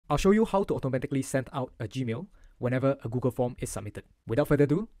I'll show you how to automatically send out a Gmail whenever a Google form is submitted. Without further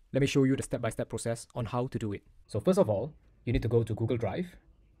ado, let me show you the step-by-step process on how to do it. So first of all, you need to go to Google Drive,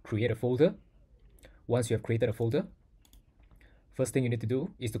 create a folder. Once you have created a folder, first thing you need to do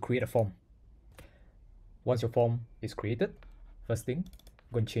is to create a form. Once your form is created, first thing,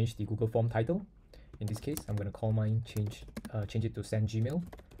 go and change the Google form title. In this case, I'm going to call mine, change it to send Gmail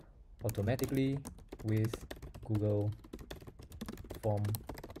automatically with Google form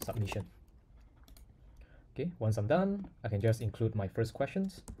submission. Okay, once I'm done, I can just include my first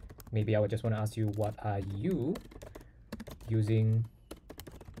questions. Maybe I would just want to ask you, what are you using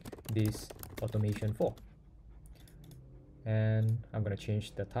this automation for? And I'm going to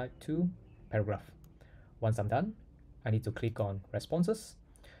change the type to paragraph. Once I'm done, I need to click on responses.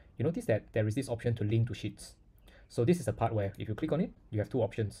 You notice that there is this option to link to sheets. So this is the part where if you click on it, you have two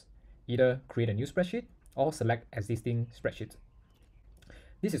options. Either create a new spreadsheet or select existing spreadsheet.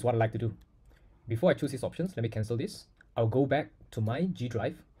 This is what I like to do. Before I choose these options, let me cancel this. I'll go back to my G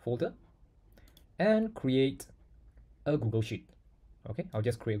Drive folder and create a Google Sheet. Okay, I'll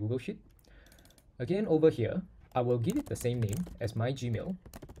just create a Google Sheet. Again, over here, I will give it the same name as my Gmail.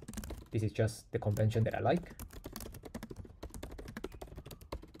 This is just the convention that I like.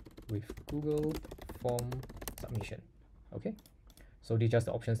 With Google form submission. Okay, so these are just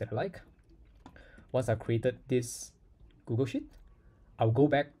the options that I like. Once I've created this Google Sheet, I'll go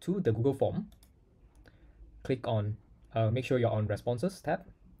back to the Google form, click on, make sure you're on responses tab,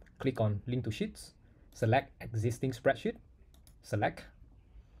 click on link to sheets, select existing spreadsheet, select,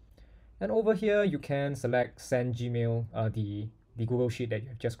 and over here you can select send Gmail, the Google Sheet that you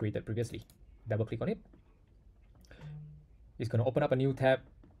have just created previously. Double click on it. It's going to open up a new tab,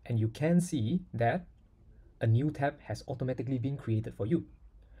 and you can see that a new tab has automatically been created for you.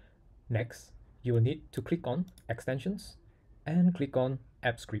 Next, you will need to click on extensions and click on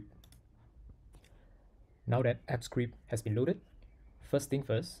App Scrip. Now that App Scrip has been loaded, first thing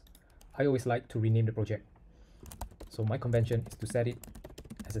first, I always like to rename the project. So my convention is to set it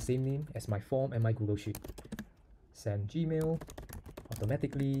as the same name as my form and my Google Sheet. Send Gmail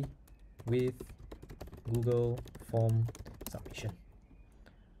automatically with Google form submission.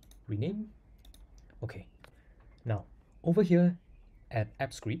 Rename. Okay, now over here at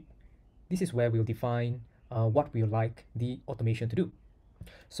App Scrip, this is where we'll define what we like the automation to do.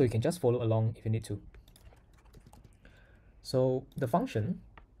 So you can just follow along if you need to. So the function,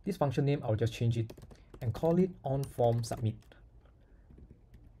 this function name, I'll just change it and call it onFormSubmit.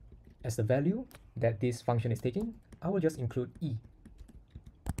 As the value that this function is taking, I will just include E.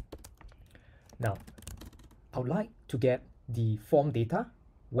 Now, I would like to get the form data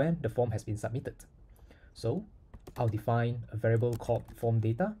when the form has been submitted. So I'll define a variable called form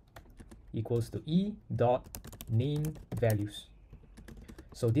data equals to E dot name values.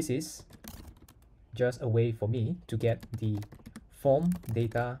 So this is just a way for me to get the form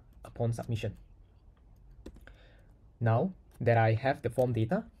data upon submission. Now that I have the form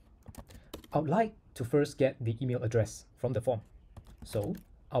data, I would like to first get the email address from the form. So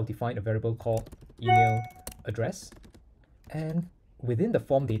I'll define a variable called email address, and within the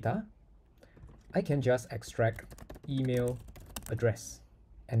form data, I can just extract email address,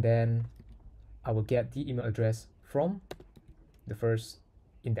 and then I will get the email address from the first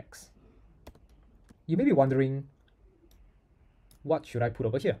index. You may be wondering, what should I put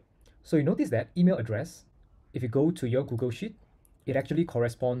over here? So you notice that email address, if you go to your Google Sheet, it actually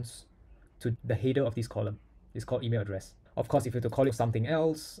corresponds to the header of this column. It's called email address. Of course, if you have to call it something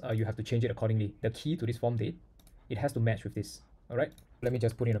else, you have to change it accordingly. The key to this form date, it has to match with this. All right, let me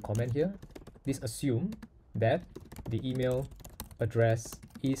just put in a comment here. This assume that the email address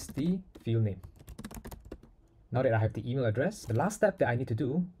is the field name. Now that I have the email address, the last step that I need to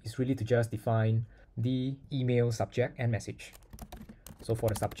do is really to just define the email subject and message. So for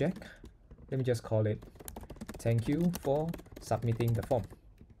the subject, let me just call it thank you for submitting the form.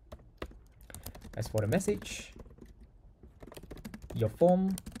 As for the message, your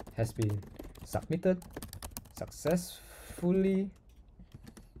form has been submitted successfully.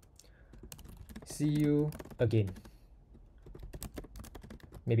 See you again.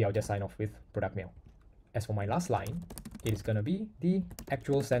 Maybe I'll just sign off with Product Meow. As for my last line, it is going to be the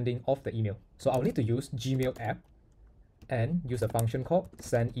actual sending of the email. So I'll need to use Gmail app and use a function called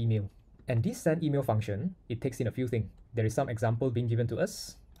send email. And this send email function, it takes in a few things. There is some example being given to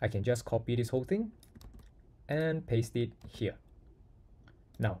us. I can just copy this whole thing and paste it here.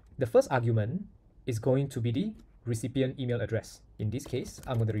 Now, the first argument is going to be the recipient email address. In this case,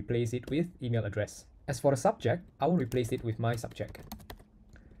 I'm going to replace it with email address. As for the subject, I will replace it with my subject.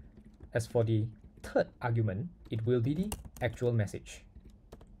 As for the third argument, it will be the actual message.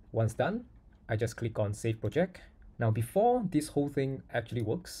 Once done, I just click on Save Project. Now, before this whole thing actually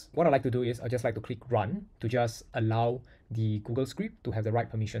works, what I like to do is I just like to click Run to just allow the Google script to have the right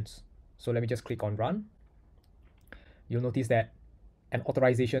permissions. So let me just click on Run. You'll notice that an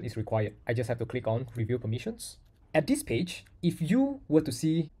authorization is required. I just have to click on Review Permissions. At this page, if you were to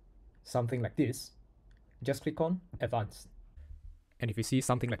see something like this, just click on Advanced. And if you see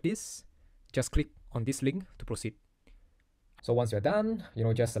something like this, just click on this link to proceed. So once you're done,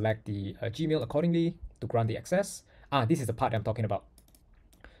 just select the Gmail accordingly to grant the access. This is the part I'm talking about.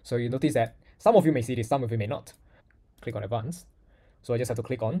 So you notice that some of you may see this, some of you may not. Click on Advanced. So I just have to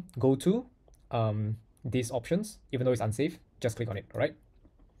click on Go to these options. Even though it's unsafe, just click on it, all right?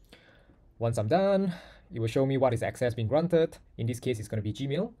 Once I'm done, it will show me what is the access being granted. In this case, it's going to be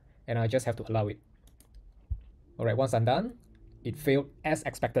Gmail, and I just have to allow it. All right, once I'm done, it failed as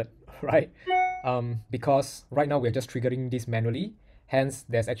expected, right? Because right now we're just triggering this manually. Hence,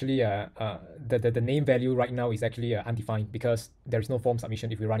 there's actually the name value right now is actually undefined because there is no form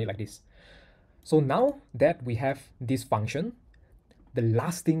submission if we run it like this. So now that we have this function, the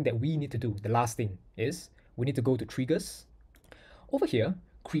last thing that we need to do, is we need to go to triggers. Over here,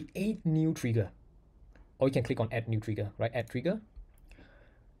 create new trigger. Or you can click on add new trigger, right? Add trigger.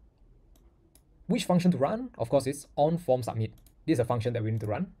 Which function to run? Of course, it's onFormSubmit. This is a function that we need to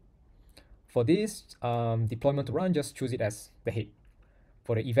run. For this deployment to run, just choose it as the head.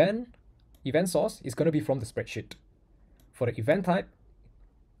 For the event source is going to be from the spreadsheet. For the event type,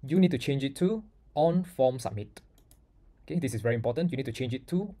 you need to change it to onFormSubmit. Okay, this is very important. You need to change it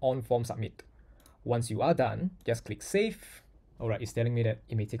to onFormSubmit. Once you are done, just click Save. All right, it's telling me that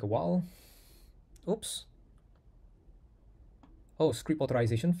it may take a while. Oops. Oh, script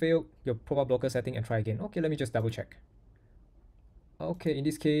authorization failed. Your pop-up blocker setting and try again. Okay, let me just double check. Okay, in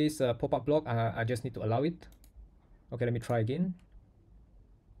this case, pop-up block, I just need to allow it. Okay, let me try again.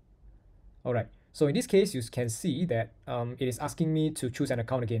 All right, so in this case, you can see that it is asking me to choose an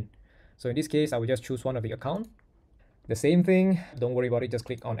account again. So in this case, I will just choose one of the account. The same thing, don't worry about it, just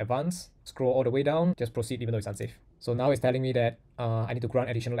click on Advanced, scroll all the way down, just proceed even though it's unsafe. So now it's telling me that I need to grant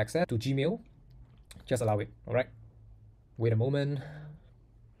additional access to Gmail. Just allow it, all right? Wait a moment.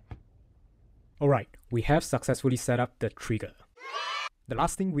 All right, we have successfully set up the trigger. The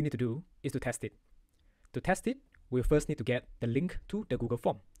last thing we need to do is to test it. To test it, we'll first need to get the link to the Google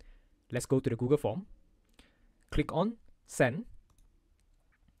form. Let's go to the Google form. Click on Send.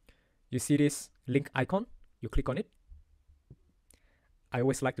 You see this link icon? You click on it. I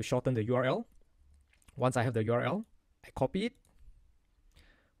always like to shorten the URL. Once I have the URL, I copy it.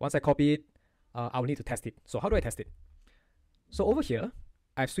 Once I copy it, I'll need to test it. So how do I test it? So over here,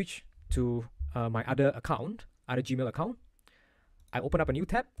 I've switched to my other Gmail account. I open up a new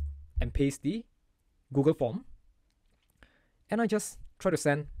tab and paste the Google form. And I just try to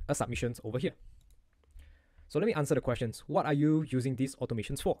send a submission over here. So let me answer the questions. What are you using these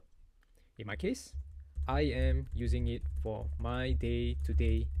automations for? In my case, I am using it for my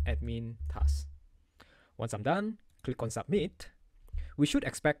day-to-day admin tasks. Once I'm done, click on Submit. We should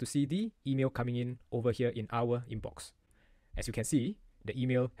expect to see the email coming in over here in our inbox. As you can see, the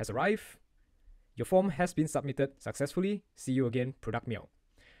email has arrived. Your form has been submitted successfully. See you again, Product Meow.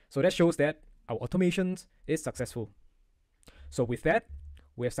 So that shows that our automations is successful. So with that,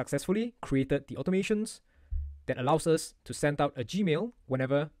 we have successfully created the automations that allows us to send out a Gmail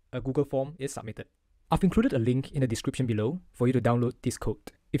whenever a Google form is submitted. I've included a link in the description below for you to download this code.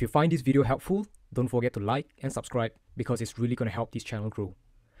 If you find this video helpful, don't forget to like and subscribe because it's really going to help this channel grow.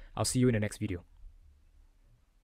 I'll see you in the next video.